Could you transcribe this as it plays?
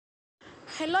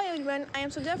Hello everyone, I am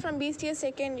Suja from BCS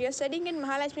second year studying in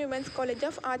Mahalakshmi Women's College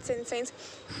of Arts and Science.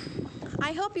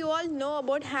 I hope you all know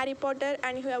about Harry Potter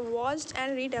and you have watched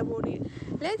and read about it.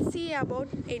 Let's see about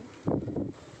it.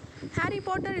 Harry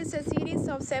Potter is a series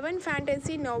of 7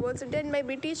 fantasy novels written by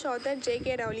British author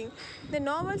J.K. Rowling. The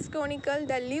novels chronicle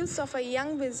the lives of a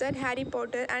young wizard Harry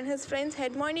Potter and his friends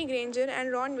Hermione Granger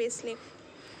and Ron Weasley,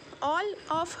 all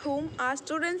of whom are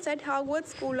students at Hogwarts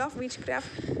School of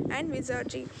Witchcraft and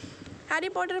Wizardry. Harry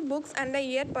Potter books and the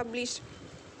year published: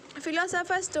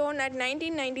 Philosopher's Stone at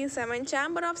 1997,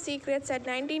 Chamber of Secrets at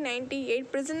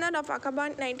 1998, Prisoner of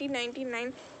Azkaban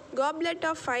 1999, Goblet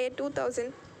of Fire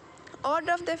 2000,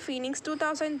 Order of the Phoenix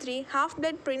 2003,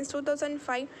 Half-Blood Prince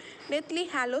 2005, Deathly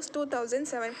Hallows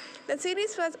 2007. The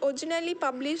series was originally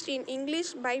published in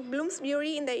English by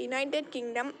Bloomsbury in the United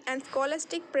Kingdom and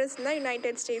Scholastic Press in the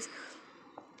United States.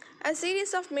 A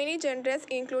series of many genres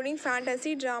including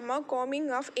fantasy, drama,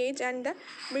 coming of age and the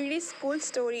British school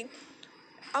story.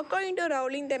 According to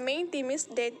Rowling, the main theme is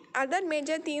death. Other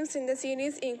major themes in the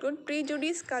series include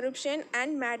prejudice, corruption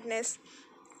and madness.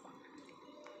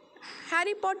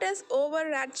 Harry Potter's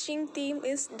overarching theme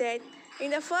is death. In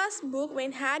the first book,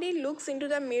 when Harry looks into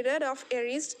the mirror of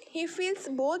Eris, he feels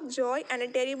both joy and a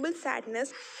terrible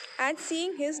sadness at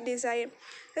seeing his desire,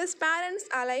 his parents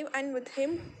alive and with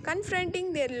him.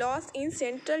 Confronting their loss is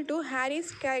central to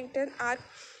Harry's character arc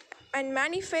and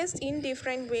manifests in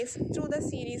different ways through the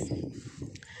series,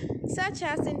 such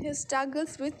as in his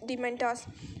struggles with Dementors.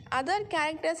 Other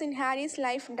characters in Harry's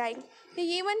life die.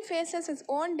 He even faces his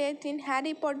own death in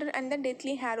Harry Potter and the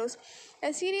Deathly Hallows.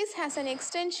 The series has an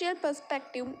existential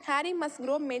perspective. Harry must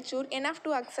grow mature enough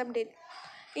to accept it.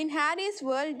 In Harry's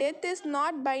world, death is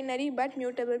not binary but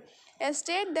mutable, a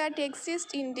state that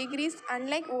exists in degrees,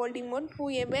 unlike Voldemort, who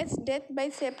evades death by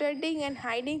separating and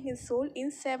hiding his soul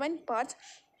in 7 parts.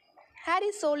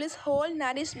 Harry's soul is whole,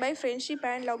 nourished by friendship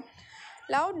and love.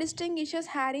 Love distinguishes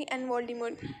Harry and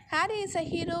Voldemort. Harry is a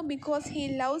hero because he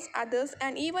loves others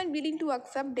and even willing to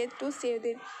accept death to save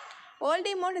them.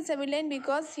 Voldemort is a villain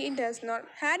because he does not.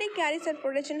 Harry carries the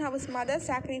protection of his mother's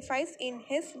sacrifice in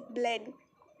his blood.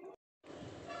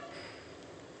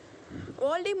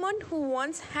 Voldemort, who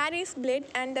wants Harry's blood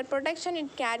and the protection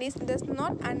it carries, does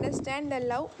not understand that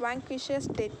love vanquishes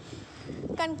death.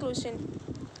 Conclusion: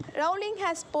 Rowling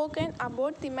has spoken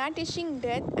about thematizing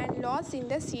death and loss in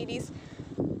the series.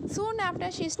 Soon after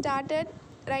she started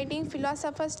writing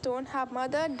Philosopher's Stone, her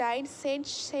mother died.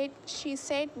 She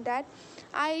said that,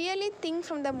 "I really think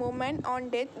from the moment on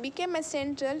death became a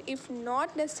central, if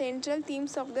not the central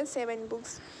themes of the 7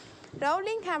 books.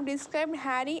 Rowling have described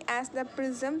Harry as the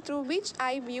prism through which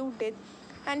I view death,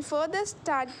 and further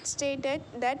stated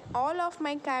that all of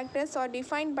my characters are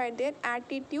defined by their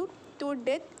attitude to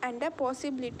death and the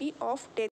possibility of death."